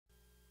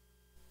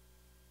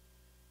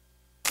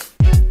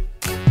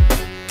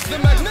The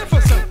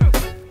magnificent.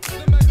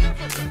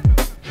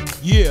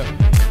 Yeah.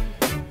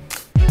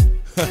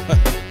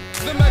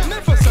 The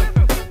magnificent.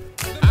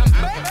 I'm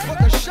back with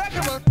the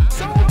Shakira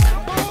soul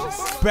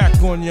boss.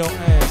 Back on your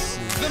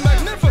asses. The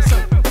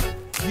magnificent.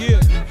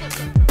 Yeah.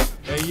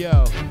 Hey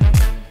yo.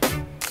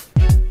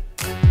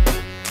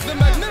 The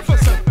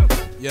magnificent.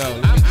 Yo,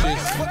 I'm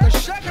back with the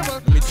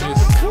Shakira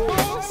soul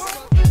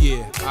boss.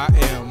 yeah, I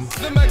am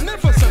The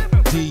magnificent.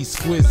 D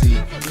Squizzy.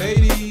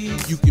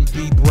 Ladies, you can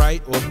be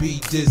bright or be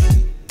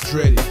dizzy.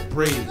 Dreaded,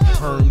 braided,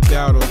 permed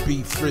out or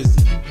be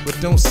frizzy. But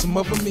don't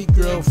smother me,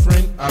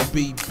 girlfriend, I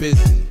be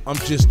busy. I'm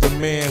just a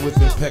man with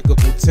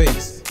impeccable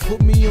taste.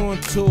 Put me on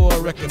tour,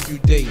 wreck a few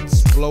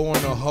dates. Blow on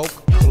a Hulk,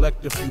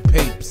 collect a few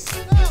papes.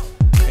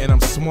 And I'm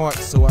smart,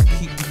 so I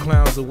keep you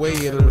clowns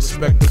away at a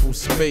respectable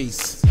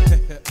space.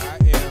 I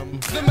am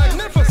The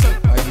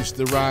magnificent. I used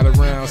to ride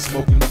around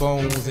smoking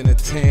bones in a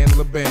tan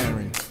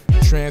LeBaron,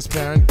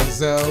 transparent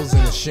gazelles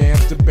and a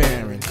shams to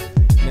Baron.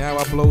 Now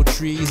I blow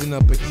trees in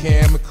a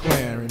pecan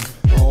McLaren,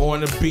 or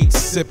on the beach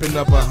sipping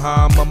up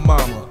behind my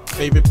mama.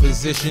 Favorite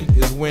position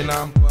is when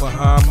I'm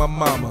behind my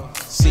mama.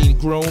 Seen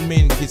grown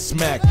men get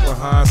smacked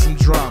behind some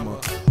drama,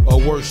 or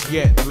worse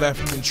yet,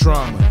 left in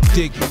trauma.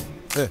 Dig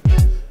it.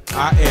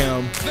 I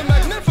am The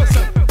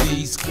magnificent.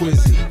 D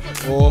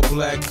Squizzy, all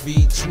black V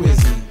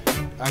Twizzy.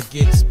 I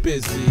gets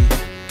busy.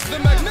 The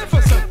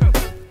magnificent.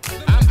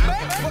 I'm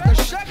back with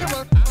the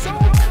Shakira soul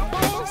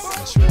boss.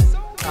 That's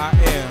right. I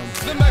am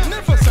The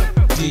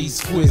magnificent. D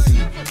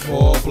Squizzy,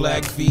 all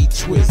black V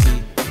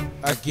Twizzy.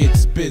 I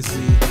gets busy.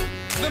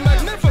 The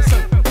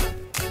magnificent.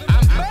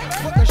 I'm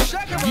back with the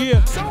Shakira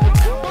Yeah. soul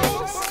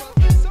boss.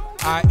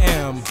 I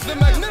am The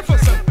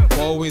magnificent.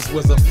 always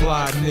was a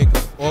fly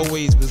nigga,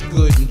 always was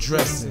good in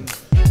dressing.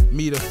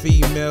 Meet a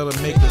female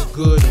to make a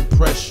good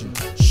impression.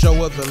 Show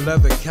her the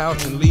leather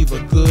couch and leave a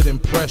good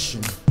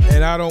impression.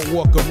 And I don't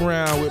walk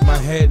around with my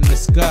head in the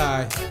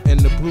sky and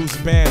the Bruce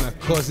Banner,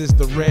 cause it's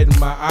the red in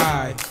my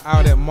eye.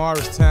 Out at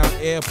Morristown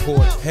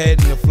Airport,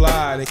 heading to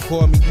fly. They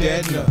call me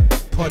Deadner,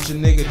 punch a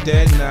nigga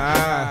dead in the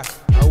eye.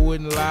 I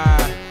wouldn't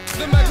lie.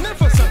 The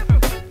magnificent.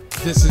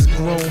 This is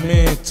grown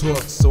man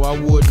talk, so I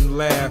wouldn't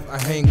laugh. I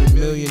hang with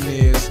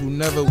millionaires who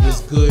never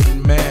was good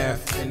in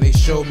math, and they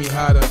showed me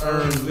how to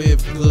earn,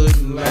 live good,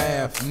 and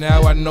laugh.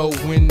 Now I know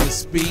when to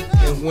speak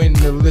and when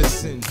to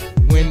listen,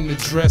 when to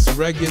dress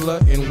regular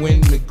and when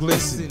to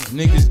glisten.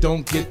 Niggas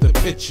don't get the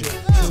picture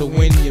to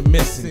when you're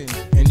missing,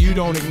 and you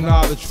don't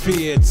acknowledge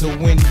fear to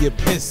when you're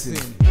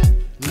pissing.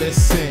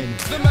 Listen,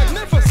 The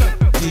magnificent.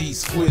 D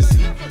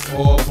Squizzy,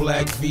 all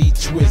black V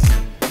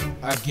Twizzy.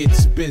 I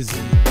gets busy.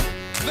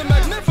 The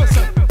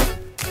magnificent.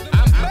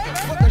 I'm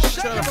back with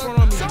the Try to Shakira front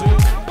on me, soul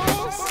dude.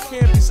 boss.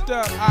 Can't be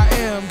stopped. I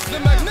am The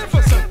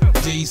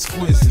magnificent. D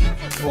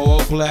Squizzy,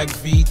 all black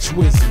V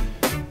Twizzy.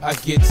 I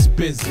gets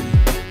busy.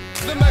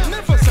 The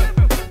magnificent.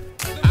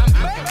 I'm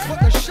back with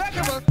the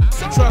Shakira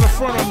soul Try to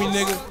front on me,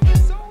 nigga.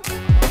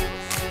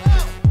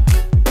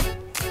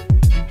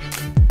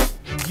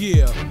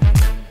 Yeah.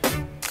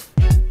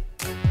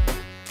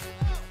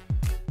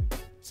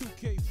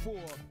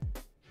 2K4.